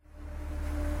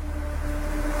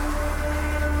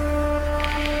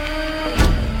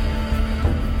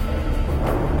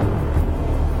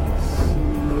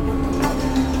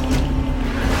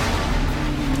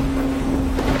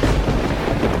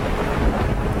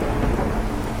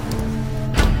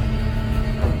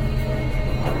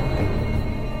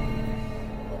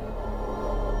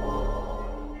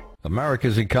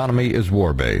America's economy is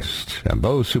war-based, and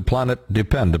those who plan it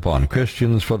depend upon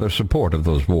Christians for their support of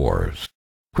those wars.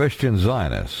 Christian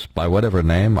Zionists, by whatever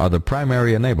name, are the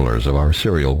primary enablers of our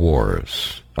serial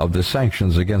wars, of the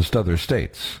sanctions against other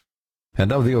states,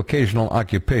 and of the occasional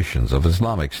occupations of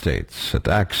Islamic states and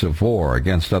acts of war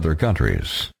against other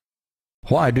countries.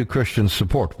 Why do Christians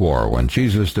support war when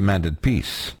Jesus demanded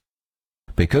peace?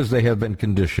 Because they have been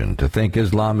conditioned to think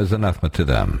Islam is anathema to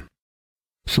them.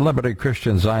 Celebrity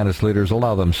Christian Zionist leaders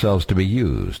allow themselves to be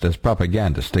used as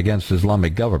propagandists against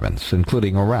Islamic governments,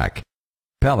 including Iraq,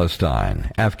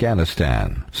 Palestine,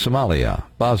 Afghanistan, Somalia,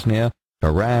 Bosnia,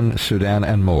 Iran, Sudan,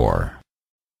 and more.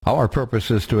 Our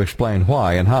purpose is to explain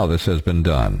why and how this has been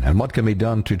done, and what can be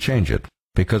done to change it,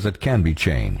 because it can be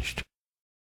changed.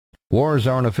 Wars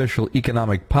are an official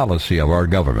economic policy of our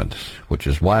government, which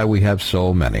is why we have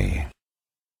so many.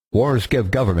 Wars give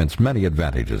governments many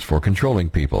advantages for controlling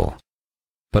people.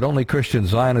 But only Christian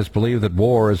Zionists believe that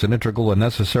war is an integral and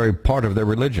necessary part of their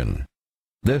religion.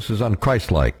 This is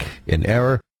unchristlike, in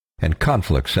error, and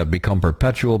conflicts have become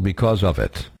perpetual because of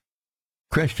it.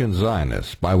 Christian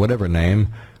Zionists, by whatever name,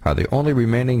 are the only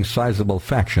remaining sizable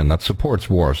faction that supports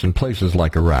wars in places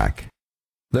like Iraq.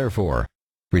 Therefore,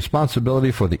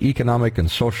 responsibility for the economic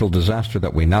and social disaster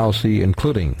that we now see,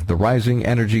 including the rising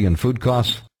energy and food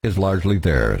costs, is largely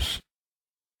theirs.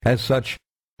 As such,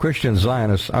 Christian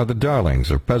Zionists are the darlings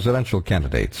of presidential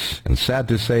candidates, and sad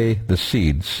to say, the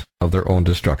seeds of their own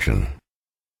destruction.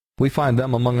 We find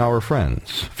them among our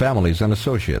friends, families, and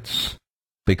associates.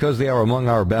 Because they are among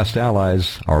our best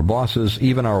allies, our bosses,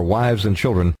 even our wives and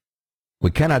children, we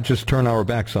cannot just turn our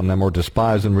backs on them or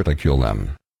despise and ridicule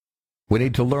them. We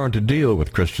need to learn to deal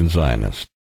with Christian Zionists.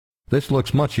 This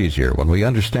looks much easier when we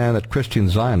understand that Christian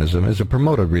Zionism is a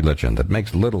promoted religion that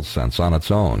makes little sense on its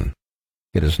own.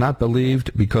 It is not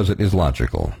believed because it is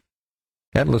logical.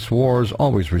 Endless wars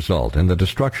always result in the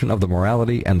destruction of the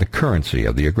morality and the currency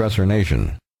of the aggressor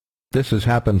nation. This has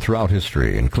happened throughout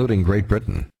history, including Great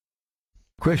Britain.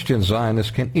 Christian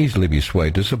Zionists can easily be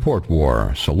swayed to support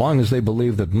war, so long as they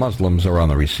believe that Muslims are on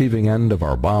the receiving end of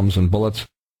our bombs and bullets,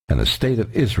 and the state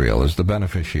of Israel is the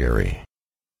beneficiary.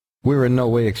 We're in no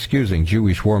way excusing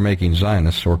Jewish war-making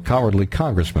Zionists or cowardly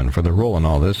congressmen for their role in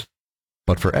all this,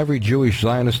 but for every Jewish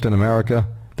Zionist in America,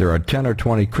 there are 10 or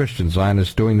 20 Christian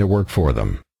Zionists doing their work for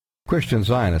them. Christian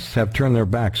Zionists have turned their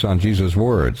backs on Jesus'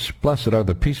 words, "Blessed are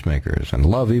the peacemakers, and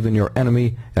love even your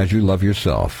enemy as you love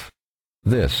yourself."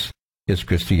 This is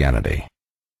Christianity.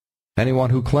 Anyone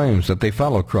who claims that they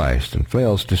follow Christ and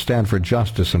fails to stand for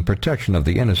justice and protection of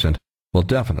the innocent will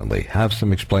definitely have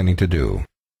some explaining to do.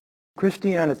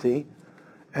 Christianity,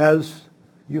 as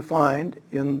you find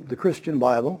in the Christian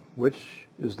Bible, which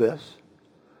is this,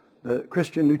 the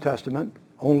Christian New Testament,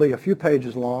 only a few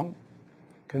pages long,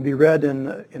 can be read in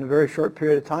a very short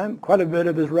period of time. Quite a bit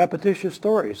of his repetitious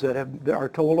stories that are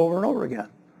told over and over again.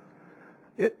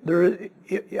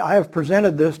 I have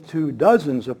presented this to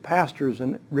dozens of pastors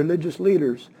and religious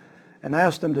leaders and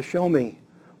asked them to show me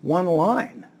one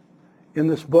line in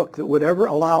this book that would ever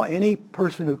allow any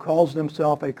person who calls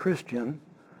themselves a Christian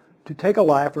to take a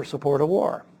life or support a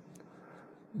war.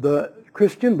 The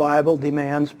Christian Bible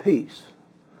demands peace.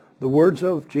 The words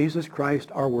of Jesus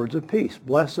Christ are words of peace.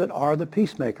 Blessed are the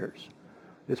peacemakers.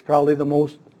 It's probably the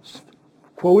most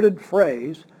quoted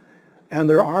phrase, and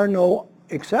there are no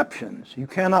exceptions. You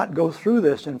cannot go through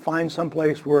this and find some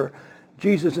place where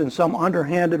Jesus in some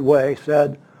underhanded way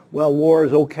said, well, war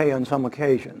is okay on some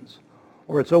occasions,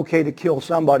 or it's okay to kill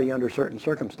somebody under certain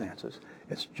circumstances.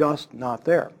 It's just not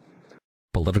there.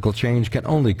 Political change can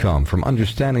only come from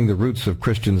understanding the roots of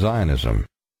Christian Zionism.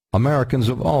 Americans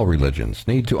of all religions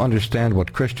need to understand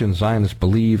what Christian Zionists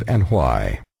believe and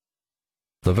why.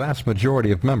 The vast majority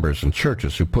of members in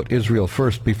churches who put Israel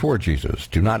first before Jesus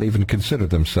do not even consider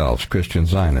themselves Christian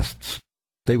Zionists.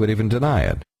 They would even deny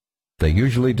it. They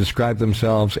usually describe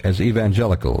themselves as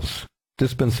evangelicals,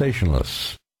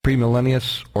 dispensationalists,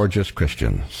 premillennialists, or just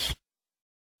Christians.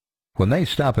 When they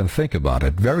stop and think about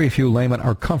it, very few laymen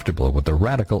are comfortable with the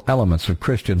radical elements of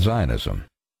Christian Zionism.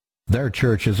 Their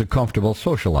church is a comfortable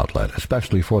social outlet,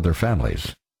 especially for their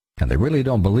families, and they really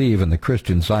don't believe in the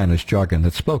Christian Zionist jargon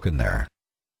that's spoken there.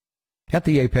 At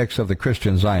the apex of the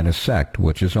Christian Zionist sect,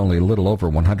 which is only a little over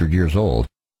 100 years old,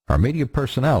 are media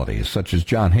personalities such as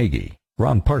John Hagee,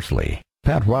 Ron Parsley,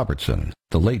 Pat Robertson,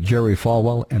 the late Jerry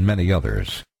Falwell, and many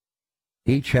others.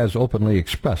 Each has openly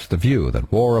expressed the view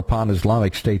that war upon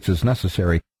Islamic states is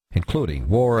necessary, including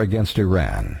war against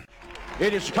Iran.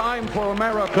 It is time for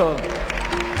America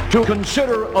to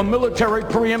consider a military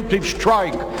preemptive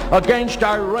strike against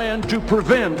Iran to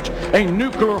prevent a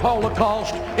nuclear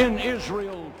holocaust in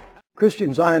Israel.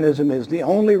 Christian Zionism is the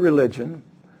only religion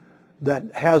that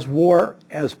has war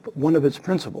as one of its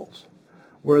principles,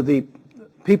 where the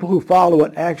people who follow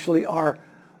it actually are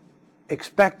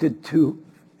expected to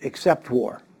accept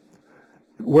war,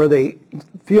 where they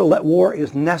feel that war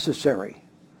is necessary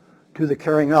to the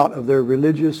carrying out of their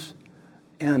religious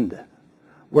end,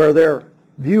 where their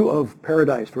view of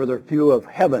paradise, where their view of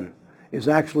heaven is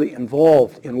actually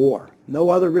involved in war.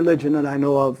 No other religion that I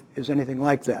know of is anything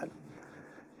like that.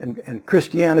 And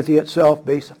Christianity itself,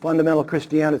 fundamental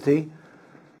Christianity,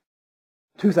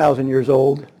 2,000 years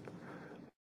old,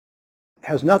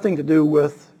 has nothing to do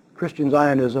with Christian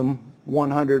Zionism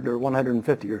 100 or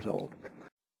 150 years old.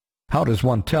 How does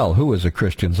one tell who is a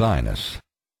Christian Zionist?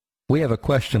 We have a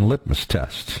question litmus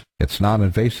test. It's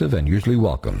non-invasive and usually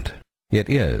welcomed. It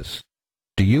is: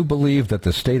 do you believe that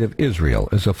the state of Israel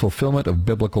is a fulfillment of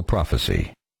biblical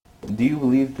prophecy? Do you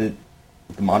believe that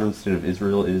the modern state of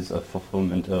Israel is a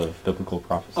fulfillment of biblical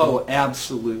prophecy? Oh,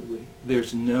 absolutely.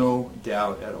 There's no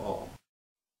doubt at all.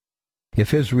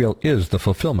 If Israel is the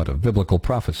fulfillment of biblical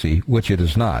prophecy, which it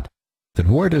is not,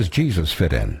 then where does Jesus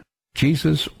fit in?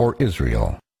 Jesus or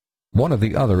Israel? One or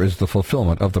the other is the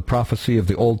fulfillment of the prophecy of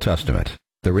the Old Testament.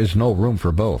 There is no room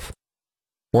for both.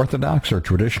 Orthodox or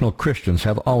traditional Christians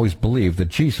have always believed that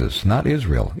Jesus, not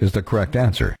Israel, is the correct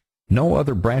answer. No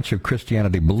other branch of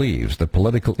Christianity believes that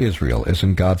political Israel is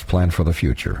in God's plan for the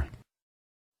future.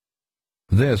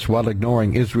 This while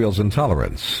ignoring Israel's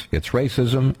intolerance, its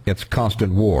racism, its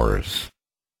constant wars.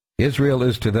 Israel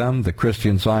is to them, the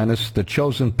Christian Zionists, the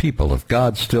chosen people of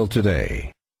God still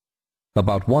today.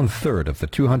 About 1/3 of the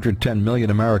 210 million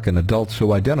American adults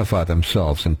who identify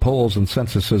themselves in polls and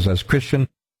censuses as Christian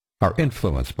are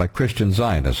influenced by Christian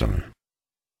Zionism.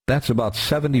 That's about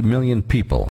 70 million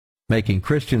people, making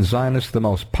Christian Zionists the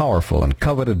most powerful and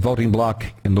coveted voting bloc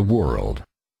in the world.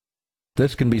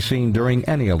 This can be seen during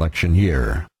any election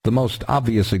year. The most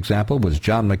obvious example was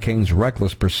John McCain's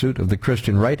reckless pursuit of the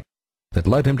Christian right that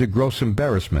led him to gross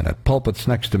embarrassment at pulpits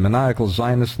next to maniacal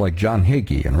Zionists like John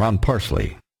Hagee and Ron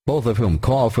Parsley, both of whom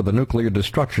call for the nuclear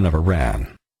destruction of Iran.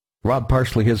 Rod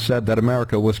Parsley has said that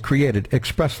America was created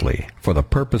expressly for the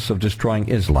purpose of destroying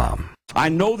Islam. I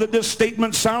know that this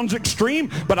statement sounds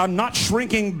extreme, but I'm not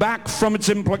shrinking back from its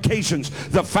implications.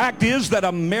 The fact is that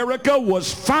America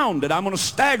was founded. I'm going to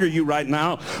stagger you right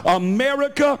now.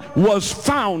 America was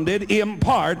founded in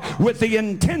part with the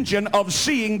intention of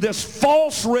seeing this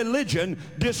false religion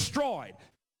destroyed.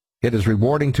 It is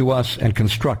rewarding to us and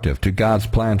constructive to God's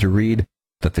plan to read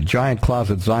that the giant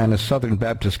closet Zionist Southern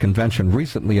Baptist Convention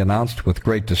recently announced with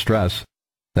great distress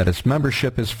that its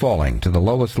membership is falling to the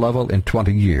lowest level in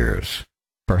 20 years.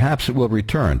 Perhaps it will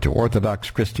return to Orthodox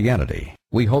Christianity.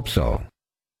 We hope so.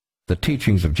 The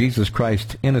teachings of Jesus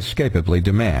Christ inescapably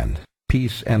demand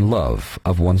peace and love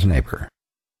of one's neighbor.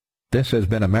 This has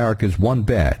been America's one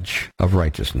badge of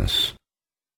righteousness.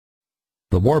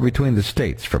 The war between the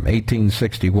states from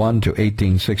 1861 to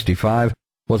 1865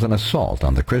 was an assault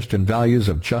on the Christian values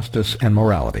of justice and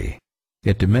morality.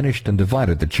 It diminished and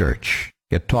divided the church.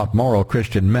 It taught moral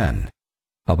Christian men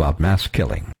about mass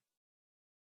killing.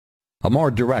 A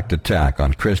more direct attack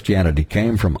on Christianity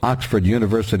came from Oxford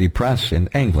University Press in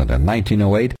England in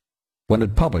 1908 when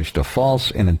it published a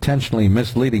false and intentionally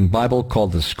misleading Bible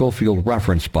called the Scofield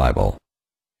Reference Bible.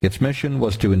 Its mission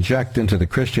was to inject into the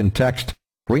Christian text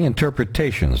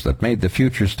reinterpretations that made the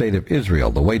future state of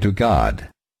Israel the way to God.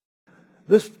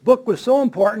 This book was so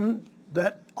important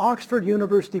that Oxford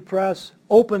University Press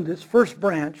opened its first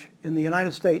branch in the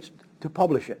United States to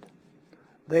publish it.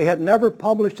 They had never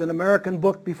published an American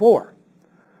book before.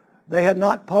 They had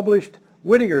not published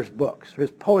Whittier's books,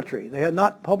 his poetry. They had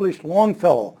not published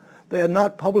Longfellow. They had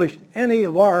not published any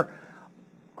of our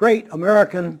great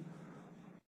American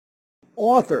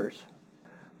authors,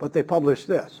 but they published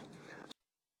this.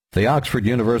 The Oxford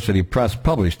University Press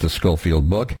published the Scofield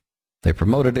book. They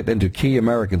promoted it into key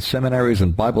American seminaries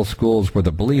and Bible schools where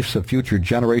the beliefs of future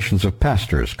generations of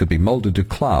pastors could be molded to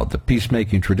cloud the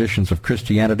peacemaking traditions of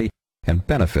Christianity and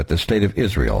benefit the state of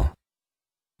Israel.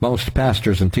 Most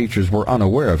pastors and teachers were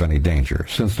unaware of any danger,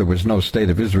 since there was no state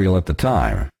of Israel at the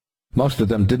time. Most of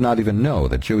them did not even know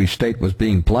the Jewish state was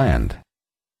being planned.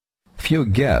 Few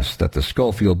guessed that the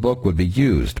Scofield book would be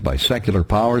used by secular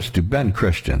powers to bend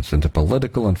Christians into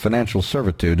political and financial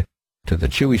servitude to the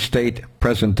Jewish state,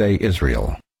 present-day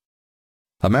Israel.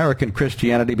 American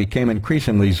Christianity became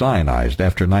increasingly Zionized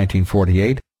after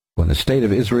 1948, when the State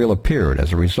of Israel appeared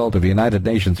as a result of a United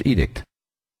Nations edict.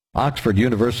 Oxford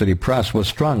University Press was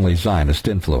strongly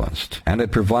Zionist-influenced, and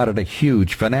it provided a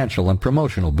huge financial and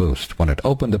promotional boost when it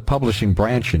opened a publishing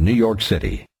branch in New York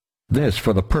City. This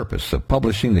for the purpose of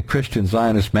publishing the Christian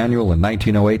Zionist Manual in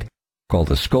 1908 called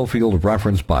the Scofield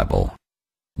Reference Bible.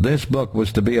 This book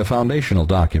was to be a foundational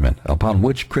document upon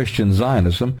which Christian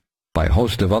Zionism, by a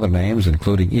host of other names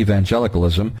including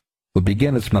evangelicalism, would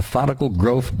begin its methodical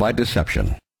growth by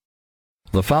deception.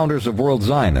 The founders of World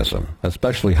Zionism,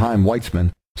 especially Chaim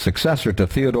Weizmann, successor to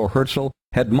Theodor Herzl,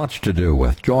 had much to do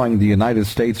with drawing the United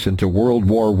States into World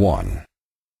War I.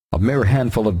 A mere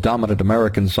handful of dominant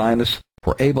American Zionists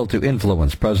were able to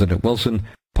influence President Wilson,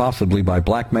 possibly by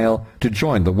blackmail, to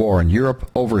join the war in Europe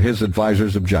over his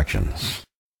advisors' objections.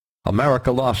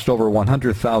 America lost over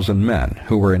 100,000 men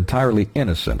who were entirely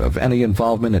innocent of any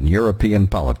involvement in European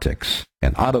politics.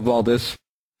 And out of all this,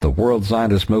 the World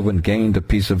Zionist movement gained a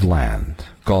piece of land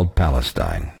called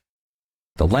Palestine.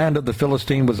 The land of the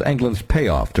Philistine was England's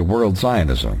payoff to World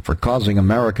Zionism for causing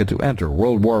America to enter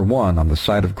World War I on the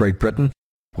side of Great Britain,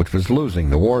 which was losing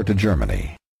the war to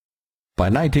Germany. By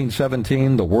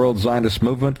 1917, the World Zionist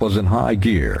movement was in high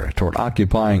gear toward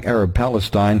occupying Arab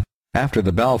Palestine after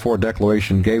the Balfour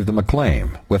Declaration gave them a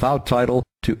claim, without title,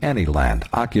 to any land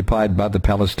occupied by the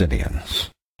Palestinians.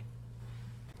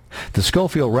 The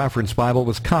Scofield Reference Bible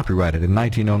was copyrighted in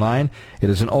 1909. It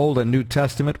is an Old and New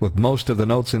Testament with most of the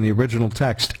notes in the original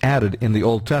text added in the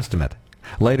Old Testament.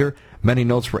 Later, many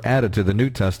notes were added to the New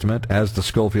Testament as the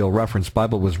Scofield Reference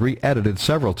Bible was re-edited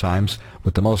several times,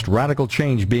 with the most radical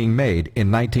change being made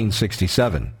in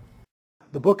 1967.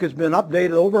 The book has been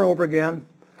updated over and over again,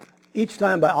 each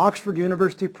time by Oxford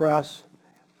University Press,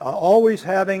 always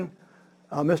having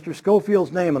Mr.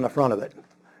 Scofield's name on the front of it.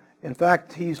 In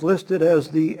fact, he's listed as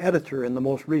the editor in the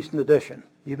most recent edition,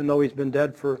 even though he's been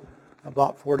dead for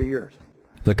about 40 years.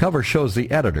 The cover shows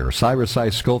the editor, Cyrus I.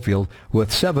 Scofield,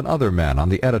 with 7 other men on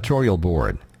the editorial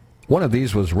board. One of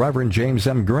these was Reverend James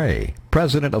M. Gray,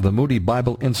 president of the Moody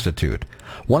Bible Institute,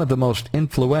 one of the most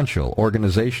influential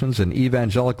organizations in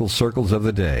evangelical circles of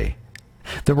the day.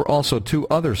 There were also 2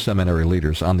 other seminary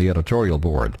leaders on the editorial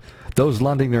board. Those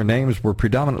lending their names were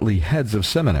predominantly heads of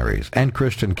seminaries and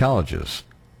Christian colleges.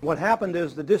 What happened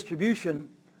is the distribution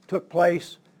took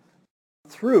place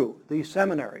through these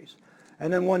seminaries.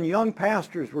 And then when young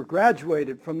pastors were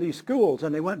graduated from these schools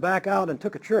and they went back out and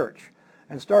took a church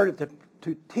and started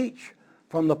to teach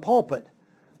from the pulpit,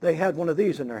 they had one of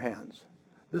these in their hands.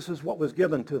 This is what was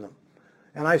given to them.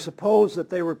 And I suppose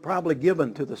that they were probably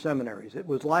given to the seminaries. It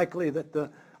was likely that the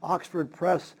Oxford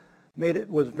Press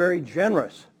was very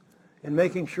generous in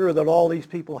making sure that all these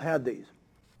people had these.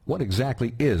 What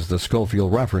exactly is the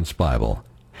Scofield Reference Bible?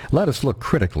 Let us look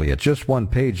critically at just one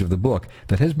page of the book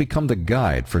that has become the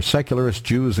guide for secularist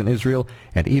Jews in Israel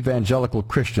and evangelical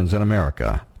Christians in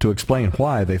America to explain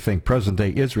why they think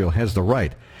present-day Israel has the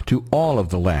right to all of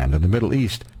the land in the Middle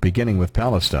East, beginning with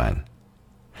Palestine.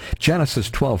 Genesis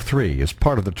 12:3 is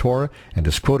part of the Torah and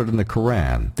is quoted in the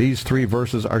Quran. These 3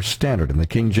 verses are standard in the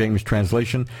King James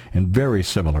translation and very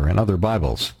similar in other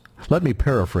Bibles. Let me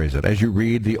paraphrase it as you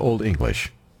read the Old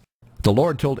English. The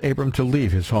Lord told Abram to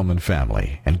leave his home and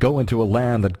family and go into a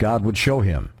land that God would show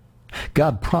him.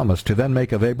 God promised to then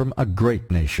make of Abram a great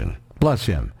nation, bless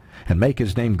him, and make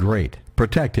his name great,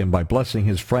 protect him by blessing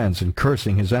his friends and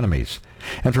cursing his enemies.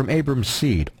 And from Abram's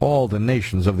seed all the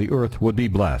nations of the earth would be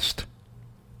blessed.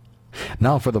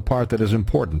 Now for the part that is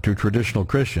important to traditional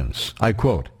Christians. I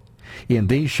quote, "In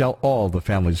these shall all the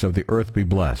families of the earth be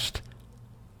blessed."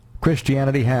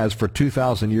 Christianity has for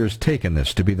 2,000 years taken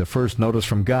this to be the first notice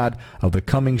from God of the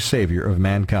coming Savior of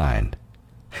mankind.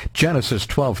 Genesis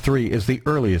 12:3 is the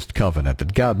earliest covenant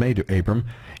that God made to Abram,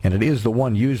 and it is the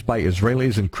one used by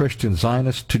Israelis and Christian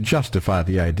Zionists to justify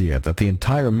the idea that the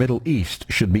entire Middle East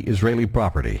should be Israeli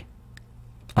property.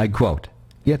 I quote,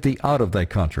 "Get thee out of thy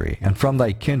country, and from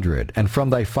thy kindred, and from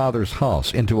thy father's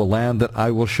house, into a land that I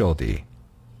will show thee."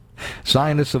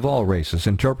 Zionists of all races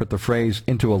interpret the phrase,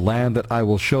 "into a land that I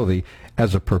will show thee,"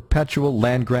 as a perpetual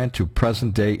land grant to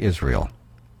present-day Israel.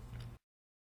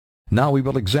 Now we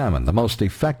will examine the most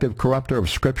effective corrupter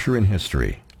of Scripture in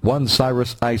history, one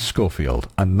Cyrus I. Scofield,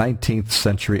 a 19th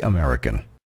century American.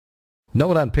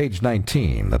 Note on page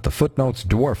 19 that the footnotes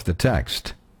dwarf the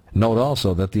text. Note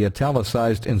also that the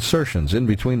italicized insertions in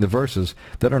between the verses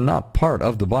that are not part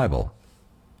of the Bible.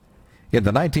 In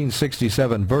the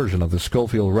 1967 version of the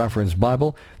Scofield Reference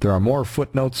Bible, there are more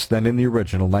footnotes than in the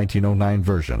original 1909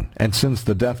 version, and since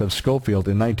the death of Scofield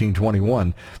in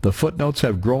 1921, the footnotes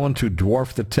have grown to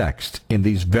dwarf the text in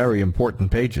these very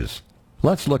important pages.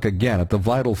 Let's look again at the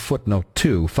vital footnote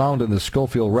 2 found in the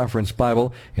Scofield Reference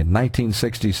Bible in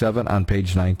 1967 on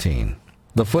page 19.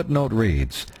 The footnote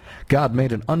reads, "God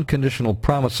made an unconditional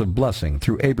promise of blessing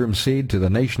through Abram's seed to the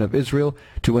nation of Israel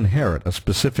to inherit a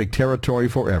specific territory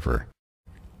forever.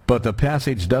 But the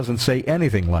passage doesn't say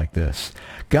anything like this.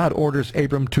 God orders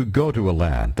Abram to go to a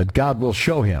land that God will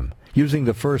show him, using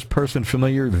the first person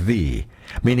familiar thee,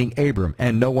 meaning Abram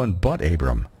and no one but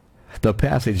Abram. The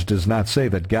passage does not say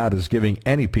that God is giving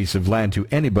any piece of land to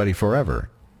anybody forever.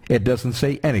 It doesn't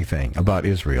say anything about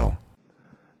Israel.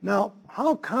 Now,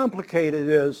 how complicated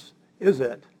is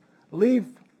it? Leave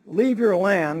your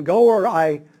land, go where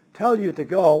I tell you to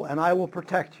go, and I will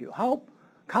protect you. How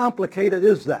complicated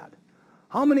is that?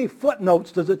 How many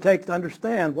footnotes does it take to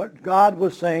understand what God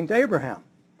was saying to Abraham?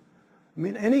 I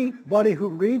mean, anybody who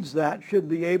reads that should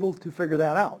be able to figure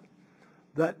that out,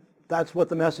 that's what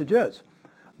the message is.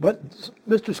 But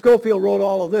Mr. Scofield wrote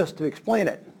all of this to explain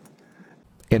it.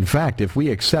 In fact, if we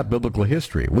accept biblical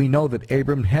history, we know that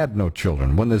Abram had no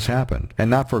children when this happened, and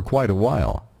not for quite a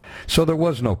while. So there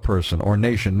was no person or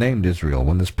nation named Israel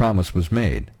when this promise was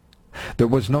made. There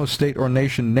was no state or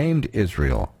nation named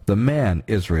Israel. The man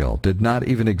Israel did not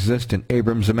even exist in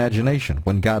Abram's imagination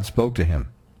when God spoke to him.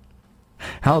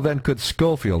 How then could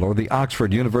Scofield or the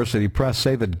Oxford University Press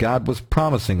say that God was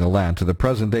promising the land to the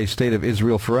present-day state of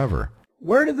Israel forever?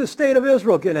 Where did the state of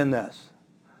Israel get in this?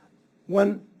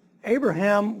 When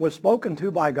Abraham was spoken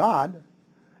to by God,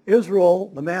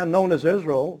 Israel, the man known as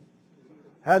Israel,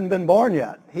 hadn't been born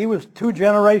yet. He was 2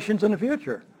 generations in the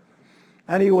future.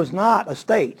 And he was not a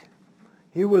state.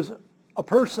 He was a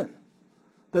person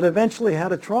that eventually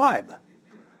had a tribe.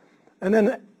 And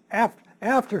then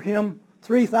after him,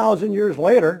 3,000 years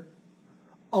later,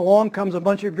 along comes a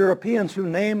bunch of Europeans who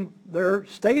name their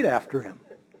state after him.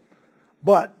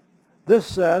 But this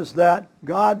says that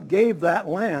God gave that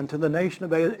land to the nation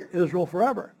of Israel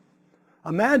forever.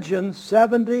 Imagine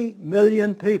 70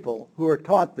 million people who are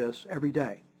taught this every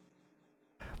day.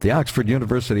 The Oxford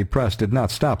University Press did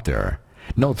not stop there.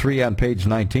 Note 3 on page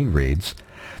 19 reads,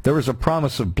 "There is a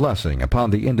promise of blessing upon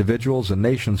the individuals and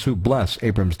nations who bless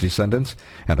Abram's descendants,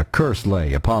 and a curse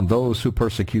lay upon those who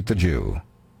persecute the Jew."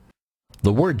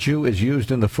 The word Jew is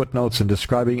used in the footnotes in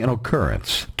describing an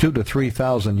occurrence 2,000 to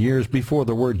 3,000 years before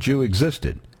the word Jew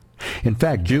existed. In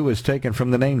fact, Jew is taken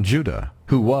from the name Judah,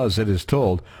 who was, it is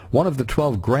told, one of the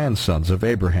 12 grandsons of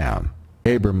Abraham,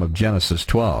 Abram of Genesis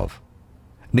 12.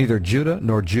 Neither Judah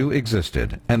nor Jew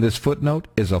existed, and this footnote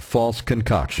is a false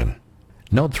concoction.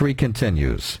 Note 3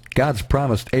 continues, God's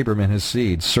promised Abram and his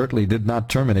seed certainly did not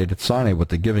terminate at Sinai with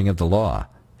the giving of the law.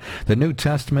 The New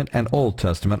Testament and Old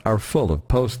Testament are full of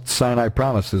post-Sinai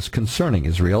promises concerning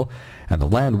Israel and the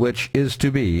land which is to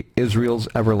be Israel's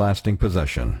everlasting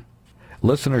possession.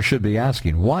 Listeners should be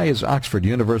asking, why is Oxford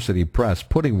University Press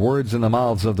putting words in the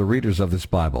mouths of the readers of this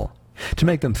Bible? To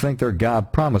make them think their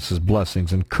God promises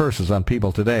blessings and curses on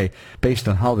people today based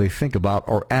on how they think about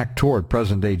or act toward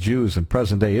present-day Jews and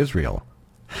present-day Israel.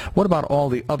 What about all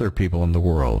the other people in the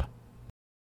world?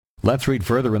 Let's read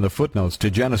further in the footnotes to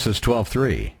Genesis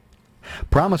 12:3.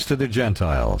 Promise to the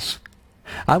Gentiles,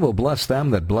 I will bless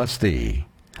them that bless thee.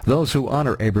 Those who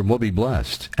honor Abram will be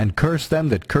blessed, and curse them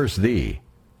that curse thee.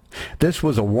 This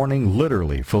was a warning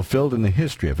literally fulfilled in the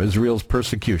history of Israel's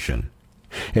persecution.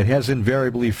 It has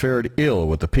invariably fared ill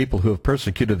with the people who have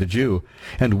persecuted the Jew,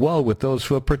 and well with those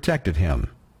who have protected him.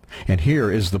 And here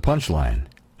is the punchline.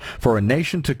 For a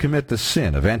nation to commit the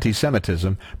sin of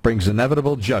anti-Semitism brings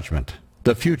inevitable judgment.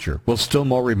 The future will still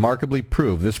more remarkably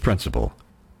prove this principle.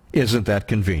 Isn't that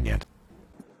convenient?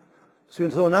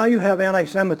 So now you have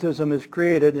anti-Semitism is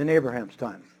created in Abraham's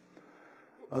time.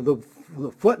 The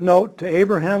footnote to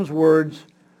Abraham's words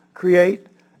create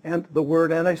and the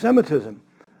word anti-Semitism.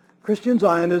 Christian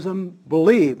Zionism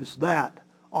believes that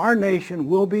our nation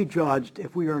will be judged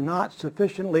if we are not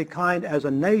sufficiently kind as a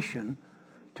nation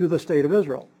to the state of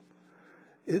Israel.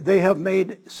 They have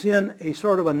made sin a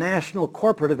sort of a national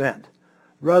corporate event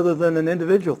rather than an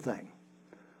individual thing.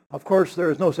 Of course, there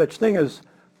is no such thing as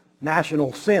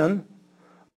national sin.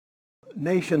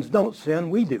 Nations don't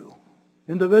sin, we do.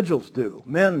 Individuals do,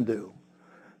 men do.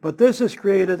 But this has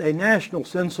created a national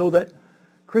sin so that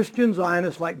Christian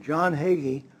Zionists like John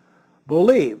Hagee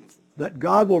believe that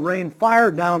God will rain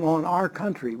fire down on our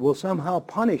country, will somehow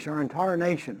punish our entire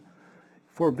nation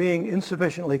for being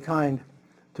insufficiently kind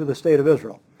to the state of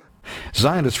Israel.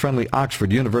 Zionist-friendly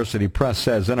Oxford University Press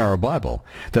says in our Bible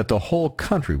that the whole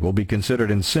country will be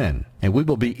considered in sin, and we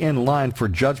will be in line for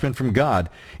judgment from God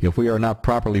if we are not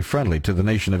properly friendly to the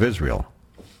nation of Israel.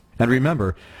 And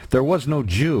remember, there was no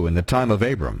Jew in the time of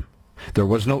Abram. There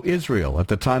was no Israel at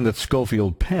the time that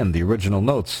Scofield penned the original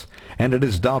notes, and it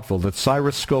is doubtful that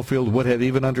Cyrus Scofield would have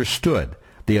even understood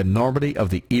the enormity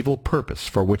of the evil purpose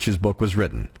for which his book was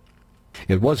written.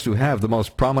 It was to have the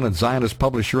most prominent Zionist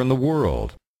publisher in the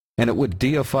world, and it would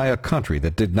deify a country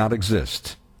that did not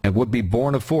exist, and would be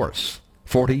born of force,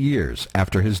 40 years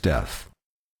after his death.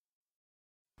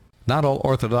 Not all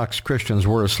Orthodox Christians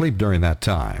were asleep during that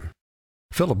time.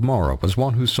 Philip Morrow was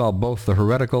one who saw both the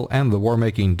heretical and the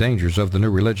war-making dangers of the new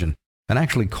religion and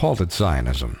actually called it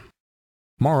Zionism.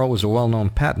 Morrow was a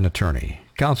well-known patent attorney,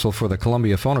 counsel for the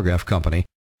Columbia Phonograph Company,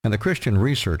 and the Christian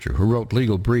researcher who wrote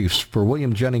legal briefs for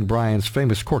William Jennings Bryan's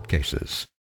famous court cases.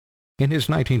 In his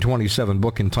 1927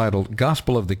 book entitled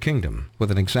Gospel of the Kingdom,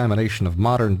 with an examination of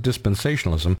modern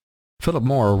dispensationalism, Philip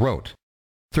Morrow wrote,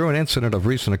 "Through an incident of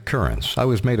recent occurrence, I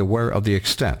was made aware of the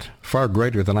extent, far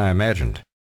greater than I imagined,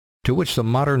 to which the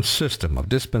modern system of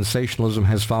dispensationalism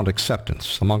has found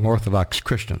acceptance among Orthodox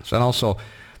Christians, and also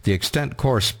the extent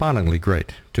correspondingly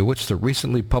great to which the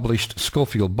recently published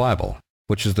Scofield Bible,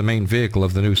 which is the main vehicle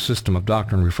of the new system of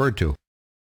doctrine referred to,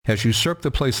 has usurped the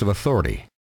place of authority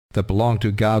that belonged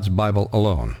to God's Bible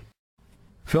alone."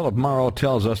 Philip Morrow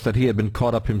tells us that he had been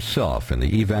caught up himself in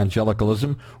the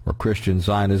evangelicalism or Christian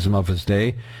Zionism of his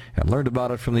day and learned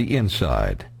about it from the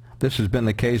inside. This has been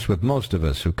the case with most of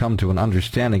us who come to an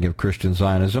understanding of Christian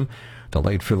Zionism. The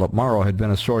late Philip Morrow had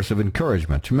been a source of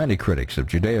encouragement to many critics of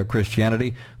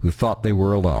Judeo-Christianity who thought they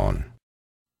were alone.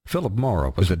 Philip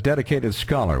Morrow was a dedicated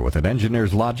scholar with an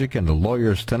engineer's logic and a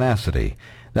lawyer's tenacity.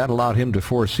 That allowed him to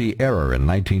foresee error in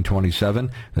 1927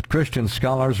 that Christian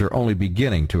scholars are only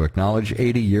beginning to acknowledge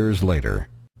 80 years later.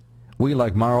 We,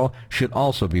 like Morrow, should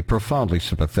also be profoundly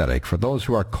sympathetic for those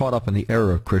who are caught up in the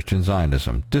error of Christian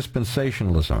Zionism,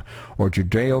 dispensationalism, or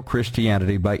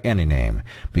Judeo-Christianity by any name,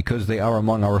 because they are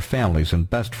among our families and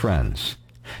best friends.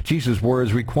 Jesus'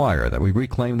 words require that we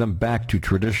reclaim them back to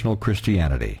traditional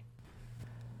Christianity.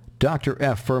 Dr.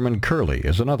 F. Furman Curley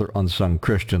is another unsung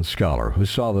Christian scholar who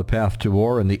saw the path to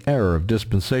war and the error of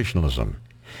dispensationalism.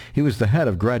 He was the head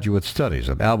of graduate studies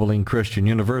at Abilene Christian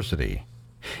University.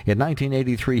 In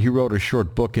 1983, he wrote a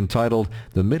short book entitled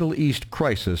The Middle East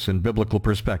Crisis in Biblical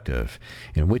Perspective,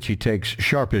 in which he takes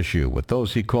sharp issue with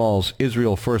those he calls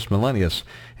Israel First Millennius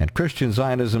and Christian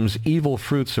Zionism's evil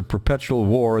fruits of perpetual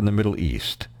war in the Middle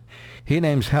East. He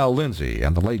names Hal Lindsey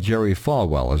and the late Jerry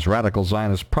Falwell as radical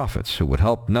Zionist prophets who would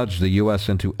help nudge the U.S.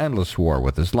 into endless war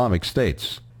with Islamic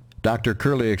states. Dr.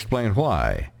 Curley explained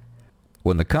why.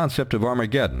 When the concept of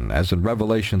Armageddon, as in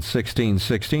Revelation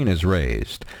 16:16, is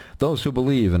raised, those who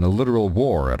believe in a literal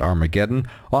war at Armageddon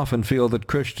often feel that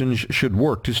Christians should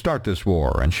work to start this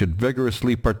war and should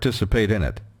vigorously participate in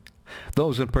it.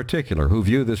 Those in particular who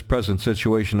view this present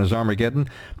situation as Armageddon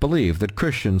believe that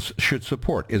Christians should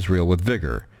support Israel with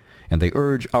vigor, and they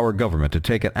urge our government to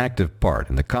take an active part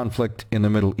in the conflict in the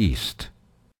Middle East.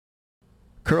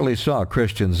 Curley saw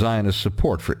Christian Zionist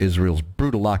support for Israel's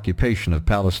brutal occupation of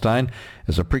Palestine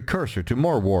as a precursor to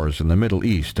more wars in the Middle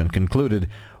East and concluded,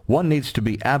 one needs to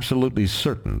be absolutely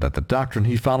certain that the doctrine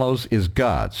he follows is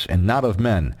God's and not of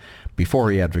men before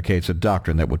he advocates a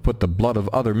doctrine that would put the blood of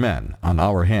other men on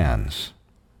our hands.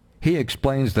 He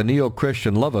explains the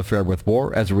neo-Christian love affair with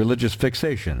war as a religious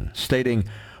fixation, stating,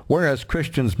 whereas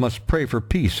Christians must pray for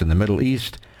peace in the Middle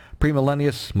East,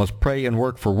 premillennialists must pray and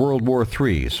work for World War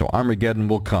III so Armageddon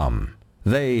will come.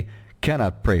 They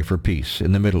cannot pray for peace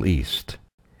in the Middle East.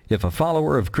 If a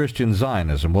follower of Christian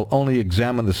Zionism will only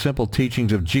examine the simple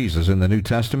teachings of Jesus in the New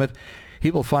Testament,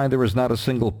 he will find there is not a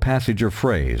single passage or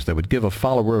phrase that would give a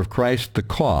follower of Christ the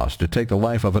cause to take the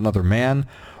life of another man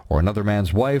or another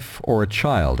man's wife or a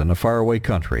child in a faraway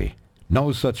country.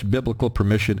 No such biblical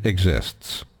permission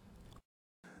exists.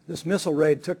 This missile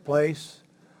raid took place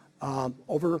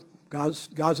over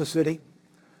Gaza City,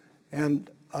 and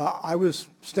I was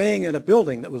staying in a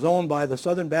building that was owned by the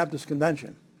Southern Baptist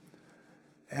Convention,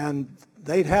 and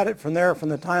they'd had it from there from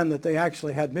the time that they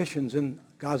actually had missions in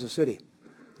Gaza City.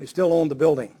 They still owned the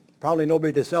building. Probably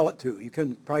nobody to sell it to. You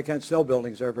probably can't sell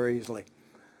buildings there very easily.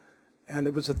 And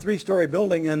it was a 3-story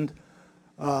building, and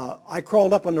I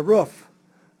crawled up on the roof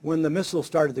when the missiles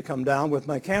started to come down with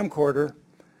my camcorder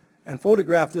and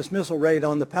photographed this missile raid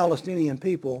on the Palestinian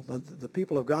people, the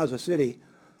people of Gaza City,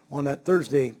 on that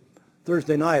Thursday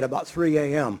night about 3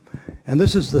 a.m. And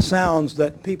this is the sounds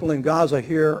that people in Gaza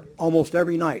hear almost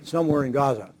every night somewhere in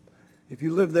Gaza. If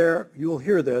you live there, you'll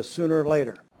hear this sooner or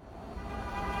later.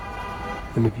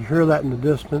 And if you hear that in the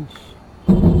distance,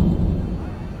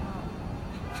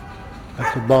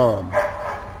 that's a bomb.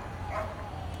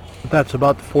 But that's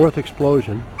about the 4th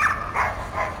explosion.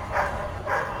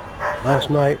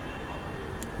 Last night,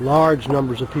 large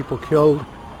numbers of people killed.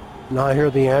 Now I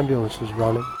hear the ambulances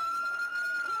running.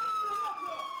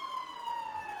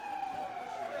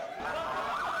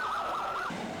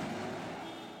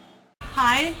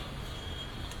 Hi,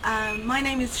 my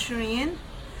name is Shireen.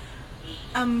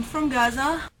 I'm from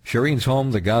Gaza. Shireen's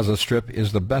home, the Gaza Strip,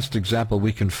 is the best example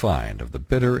we can find of the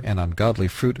bitter and ungodly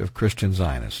fruit of Christian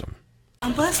Zionism.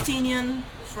 I'm Palestinian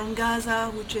from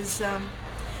Gaza, which is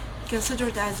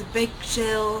considered as a big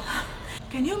jail.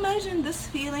 Can you imagine this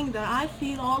feeling that I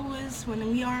feel always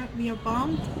when we are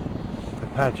bombed?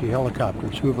 Apache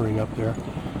helicopters hoovering up there.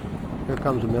 Here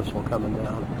comes a missile coming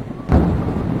down.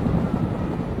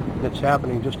 It's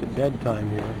happening just at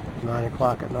bedtime here, 9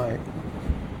 o'clock at night.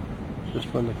 Just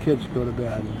when the kids go to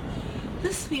bed.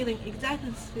 This feeling, exactly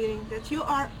this feeling, that you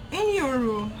are in your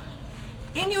room,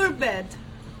 in your bed,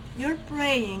 you're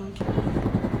praying.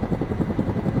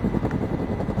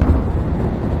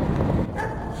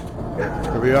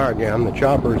 Here we are again. The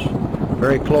chopper's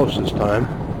very close this time.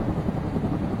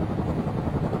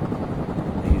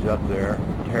 He's up there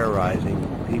terrorizing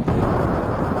people,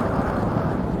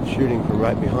 shooting from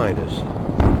right behind us.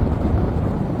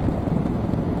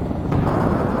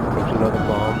 Comes another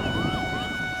bomb.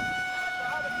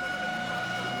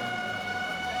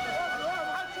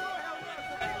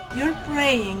 You're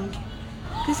praying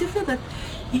because you feel that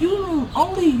your room,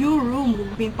 only your room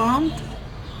will be bombed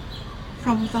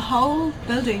from the whole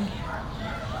building.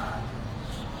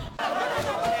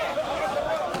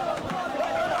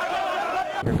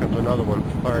 Here comes another one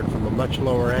fired from a much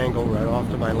lower angle right off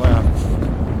to my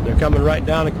left. They're coming right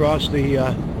down across the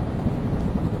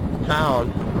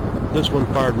town. This one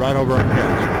fired right over our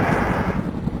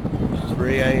heads. It's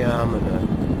 3 a.m.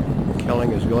 and the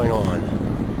killing is going on.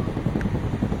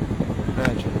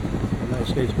 Imagine, the United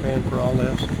States paying for all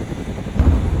this.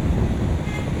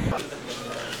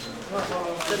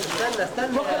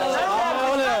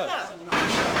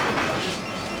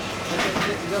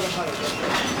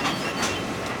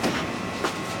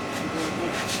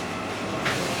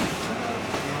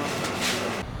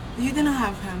 You didn't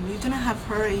have him, you didn't have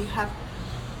her, you have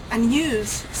a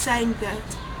news saying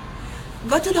that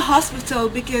go to the hospital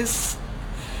because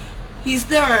he's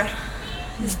there,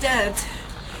 he's dead,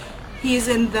 he's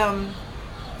in the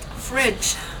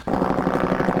fridge.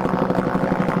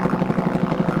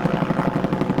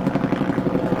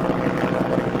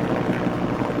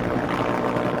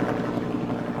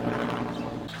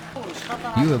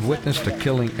 You have witnessed a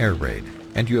killing air raid,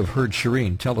 and you have heard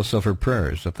Shireen tell us of her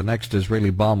prayers that the next Israeli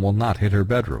bomb will not hit her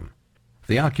bedroom.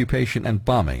 The occupation and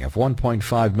bombing of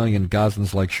 1.5 million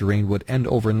Gazans like Shireen would end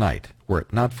overnight were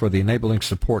it not for the enabling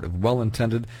support of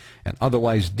well-intended and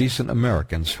otherwise decent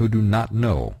Americans who do not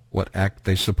know what act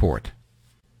they support.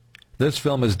 This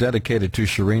film is dedicated to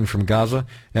Shireen from Gaza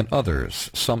and others,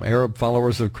 some Arab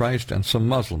followers of Christ and some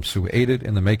Muslims who aided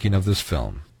in the making of this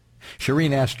film.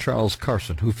 Shireen asked Charles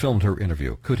Carson, who filmed her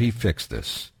interview, could he fix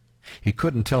this? He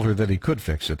couldn't tell her that he could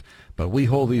fix it, but We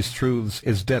Hold These Truths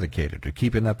is dedicated to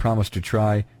keeping that promise to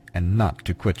try and not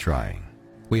to quit trying.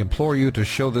 We implore you to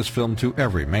show this film to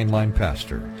every mainline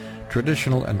pastor.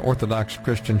 Traditional and Orthodox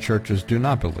Christian churches do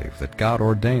not believe that God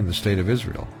ordained the state of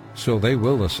Israel, so they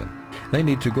will listen. They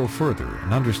need to go further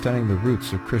in understanding the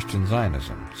roots of Christian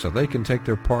Zionism so they can take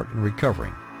their part in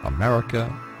recovering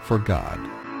America for God.